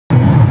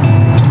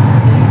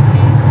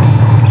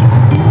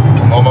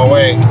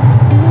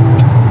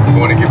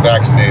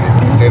vaccinated.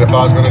 I said if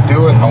I was gonna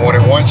do it, I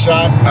wanted one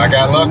shot, and I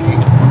got lucky.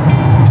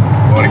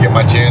 I'm going to get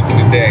my Jansen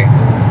today.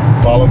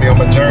 Follow me on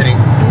my journey.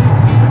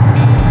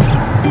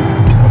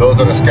 For those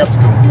that are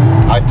skeptical,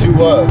 I too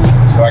was,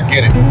 so I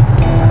get it.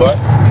 But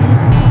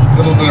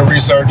do a little bit of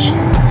research,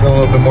 feel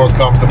a little bit more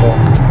comfortable,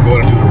 I'm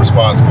going to do the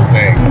responsible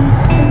thing.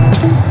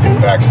 Get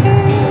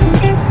vaccinated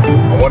today.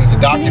 I wanted to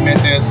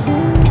document this,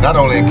 not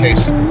only in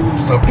case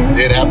something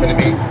did happen to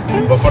me,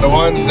 but for the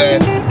ones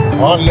that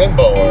are on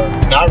limbo or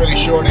not really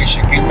sure they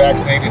should get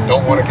vaccinated,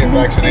 don't want to get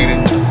vaccinated.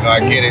 You know, I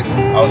get it.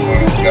 I was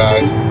one of those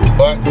guys.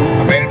 But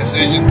I made a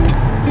decision.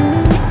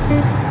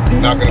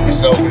 I'm not going to be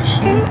selfish.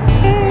 I'm going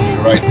to do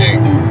the right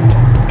thing.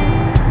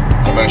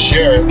 I'm going to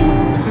share it.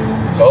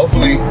 So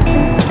hopefully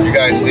you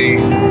guys see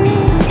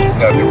there's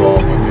nothing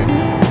wrong with it.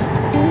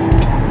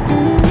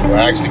 It will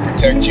actually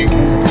protect you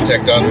and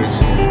protect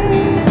others.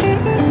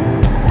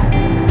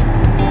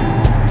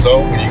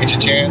 So when you get your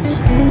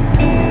chance,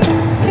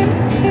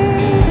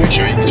 make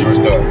sure you get yours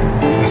done.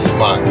 This is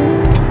mine.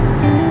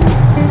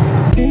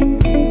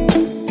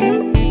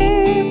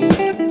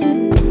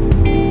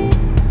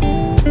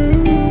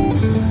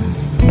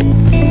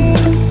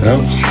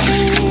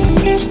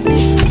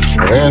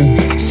 In,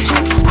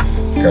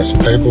 got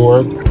some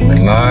paperwork, I'm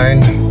in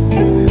line,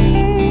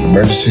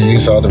 emergency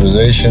use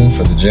authorization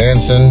for the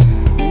Jansen.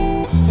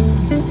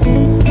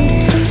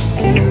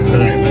 All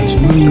right, let's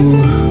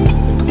move.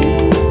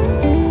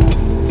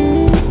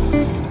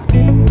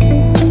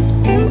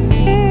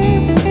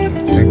 I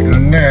think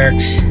I'm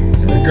next.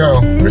 Here we go.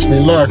 Wish me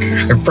luck.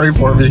 Pray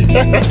for me.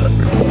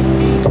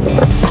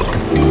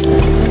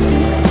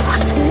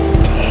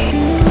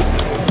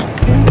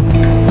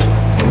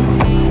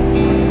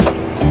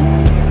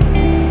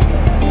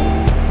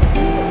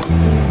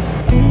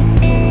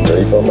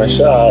 For my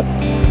shot.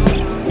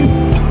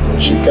 Here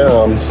she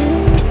comes.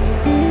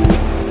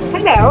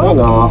 Hello.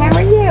 Hello. How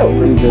are you?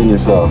 Pretty good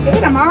yourself.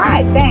 Good, I'm all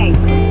right, thanks.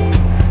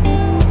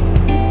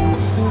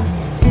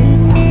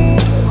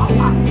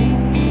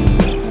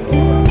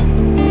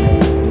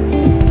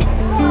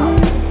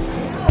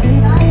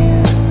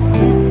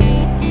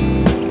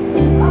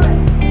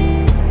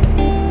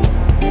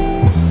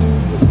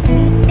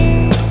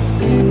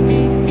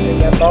 There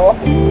you go.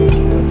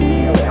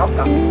 You're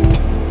welcome.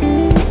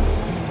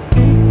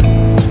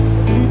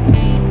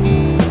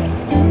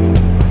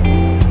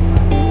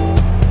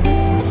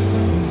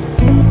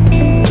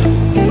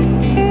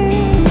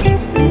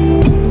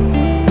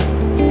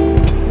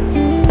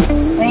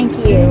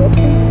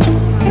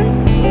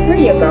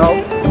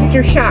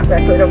 Your shot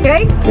record,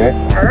 okay? Okay.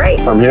 All right.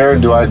 From here,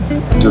 do I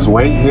just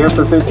wait here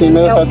for 15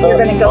 minutes? Nope, you're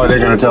going to go they're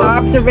going to tell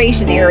us?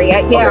 Observation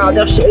area. Yeah, okay.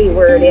 They'll show you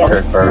where it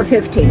is for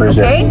 15.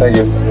 Appreciate okay? it. Thank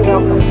you. You're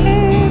welcome.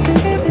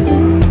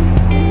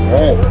 All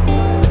right.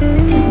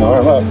 Keep my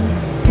arm up.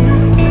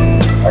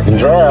 I can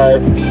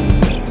drive.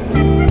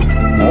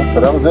 So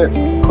that was it.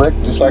 Quick,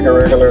 just like a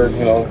regular,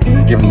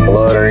 giving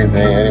blood or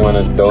anything. Anyone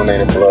that's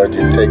donated blood,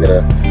 you're taking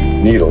a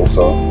needle.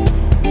 So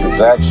it's the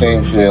exact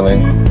same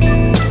feeling.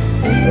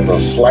 There's a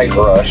slight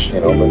rush,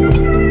 but now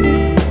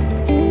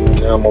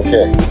I'm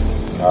okay.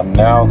 I'm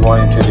now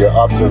going to the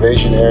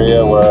observation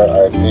area where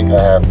I think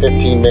I have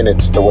 15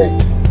 minutes to wait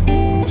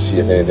to see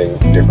if anything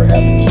different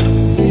happens.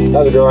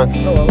 How's it going?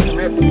 Hello, can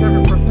I have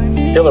the first name?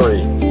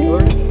 Hillary.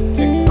 Hillary?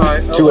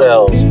 2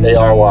 L's,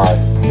 A-R-Y.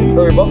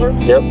 Hillary Butler?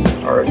 Yep.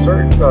 All right,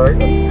 sir.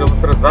 You're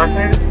listed as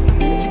vaccinated.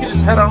 If you could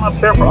just head on up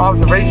there for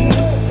observation.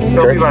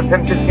 It'll be about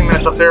 10-15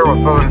 minutes up there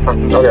with further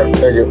instructions. Okay,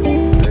 thank you.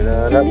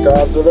 Head on up to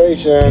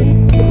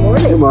observation. Good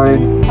morning. Good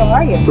morning. How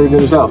are you? Pretty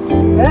good yourself.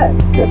 Good.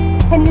 Good.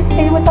 Can you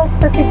stay with us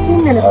for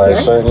 15 minutes I here?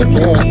 certainly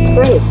can.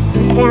 Great.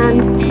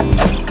 And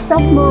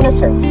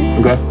self-monitor.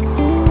 Okay.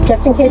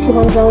 Just in case you're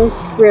one of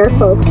those rare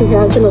folks who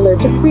has an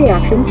allergic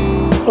reaction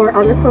or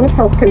other kind of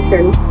health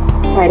concern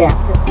right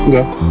after.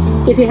 Okay.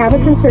 If you have a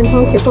concern,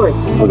 honk your horn.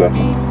 Okay.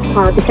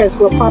 Because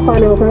we'll pop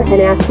on over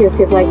and ask you if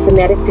you'd like the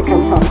medic to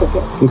come talk with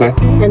you. Okay.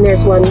 And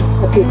there's one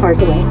a few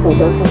cars away, so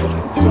don't hesitate.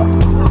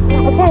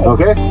 Okay.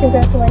 Okay.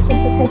 Congratulations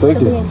and thanks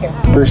for being here.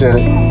 Appreciate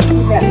it.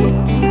 You bet.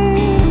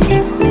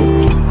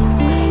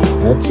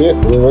 That's it.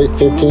 We'll wait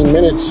 15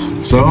 minutes.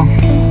 So,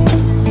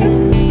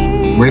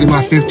 waited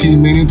my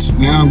 15 minutes.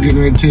 Now I'm getting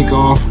ready to take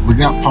off. We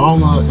got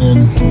Paula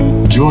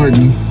and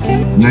Jordan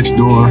next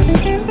door.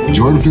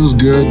 Jordan feels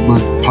good,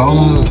 but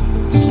Paula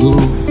is a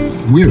little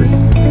weary.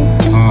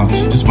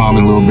 She's just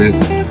vomiting a little bit.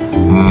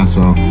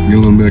 So, get a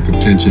little medical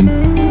attention,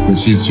 but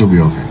she'll be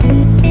okay.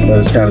 But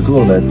it's kind of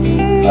cool that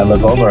I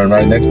look over and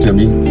right next to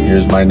me,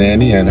 here's my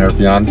nanny and her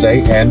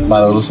fiance and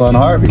my little son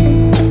Harvey.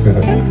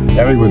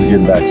 Everyone's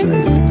getting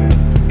vaccinated today.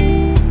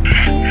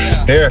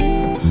 Here,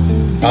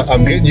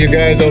 I'm getting you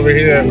guys over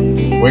here.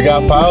 We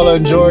got Paula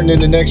and Jordan in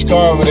the next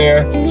car over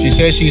there. She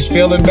says she's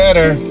feeling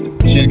better.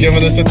 She's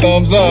giving us a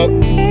thumbs up.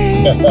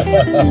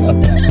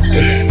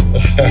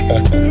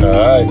 All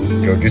right,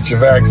 go get your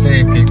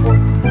vaccine, people.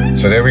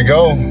 So there we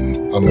go.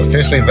 I'm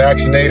officially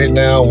vaccinated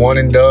now, one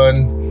and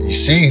done. You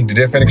see the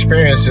different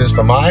experiences.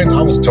 For mine,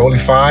 I was totally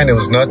fine. It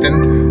was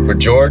nothing. For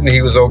Jordan,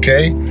 he was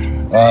okay.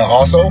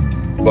 Also,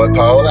 But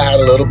Paola had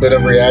a little bit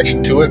of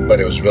reaction to it, but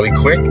it was really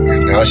quick.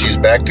 Now she's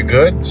back to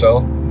good. So,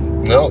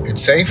 no,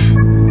 it's safe.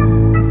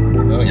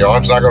 Your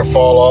arm's not going to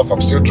fall off.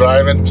 I'm still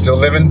driving. I'm still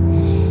living.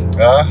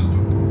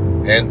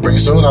 And pretty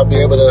soon I'll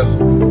be able to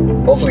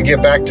hopefully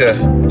get back to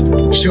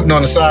shooting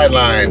on the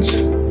sidelines.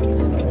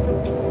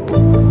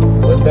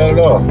 Wasn't bad at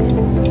all.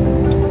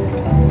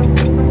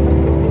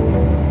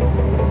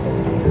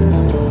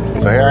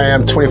 So here I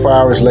am 24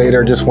 hours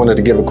later. Just wanted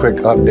to give a quick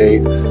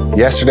update.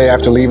 Yesterday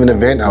after leaving the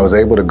event, I was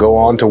able to go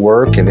on to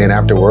work, and then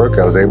after work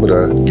I was able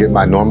to get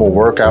my normal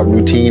workout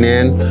routine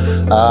in.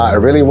 It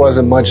really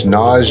wasn't much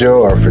nausea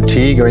or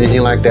fatigue or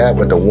anything like that,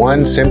 but the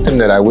one symptom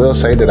that I will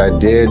say that I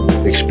did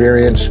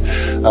experience,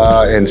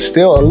 and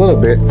still a little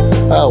bit,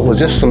 was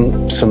just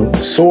some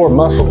sore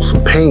muscles,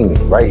 some pain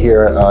right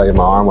here in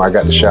my arm where I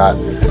got the shot.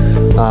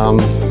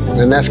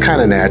 And that's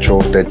kind of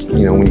natural that,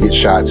 you know, when you get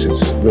shots,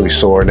 it's really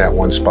sore in that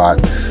one spot.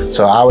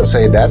 So I would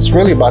say that's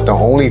really about the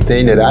only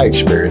thing that I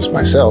experienced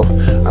myself.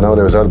 I know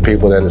there was other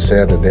people that have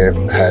said that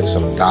they've had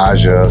some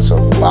nausea,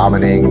 some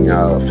vomiting,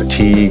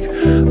 fatigue,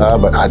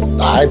 but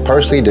I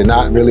personally did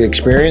not really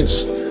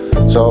experience.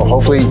 So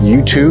hopefully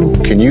you too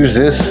can use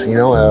this, you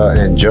know,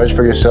 and judge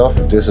for yourself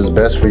if this is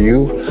best for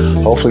you.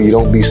 Hopefully you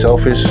don't be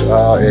selfish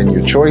in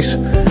your choice,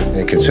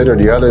 and consider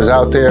the others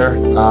out there.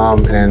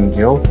 And,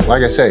 you know,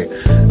 like I say,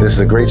 this is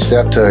a great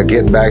step to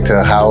getting back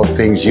to how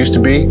things used to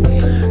be.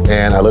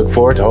 And I look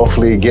forward to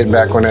hopefully getting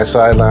back on that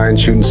sideline,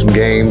 shooting some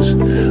games,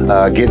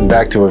 getting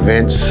back to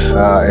events,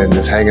 and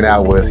just hanging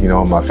out with, you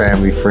know, my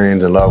family,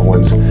 friends, and loved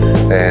ones,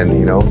 and,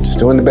 you know, just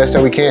doing the best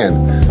that we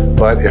can.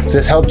 But if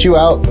this helped you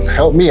out,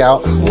 help me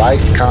out, like,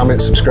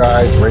 comment,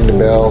 subscribe, ring the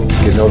bell,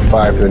 get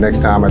notified for the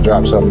next time I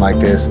drop something like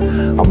this.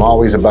 I'm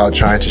always about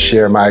trying to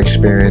share my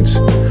experience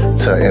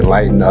to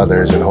enlighten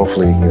others and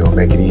hopefully, you know,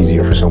 make it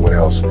easier for someone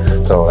else.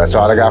 So that's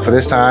all I got for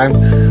this time.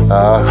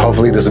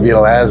 Hopefully this will be the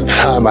last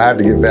time I have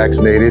to get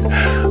vaccinated.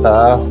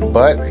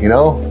 But, you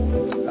know,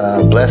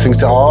 blessings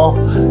to all,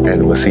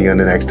 and we'll see you in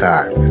the next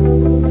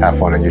time. Have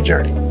fun on your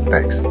journey.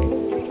 Thanks.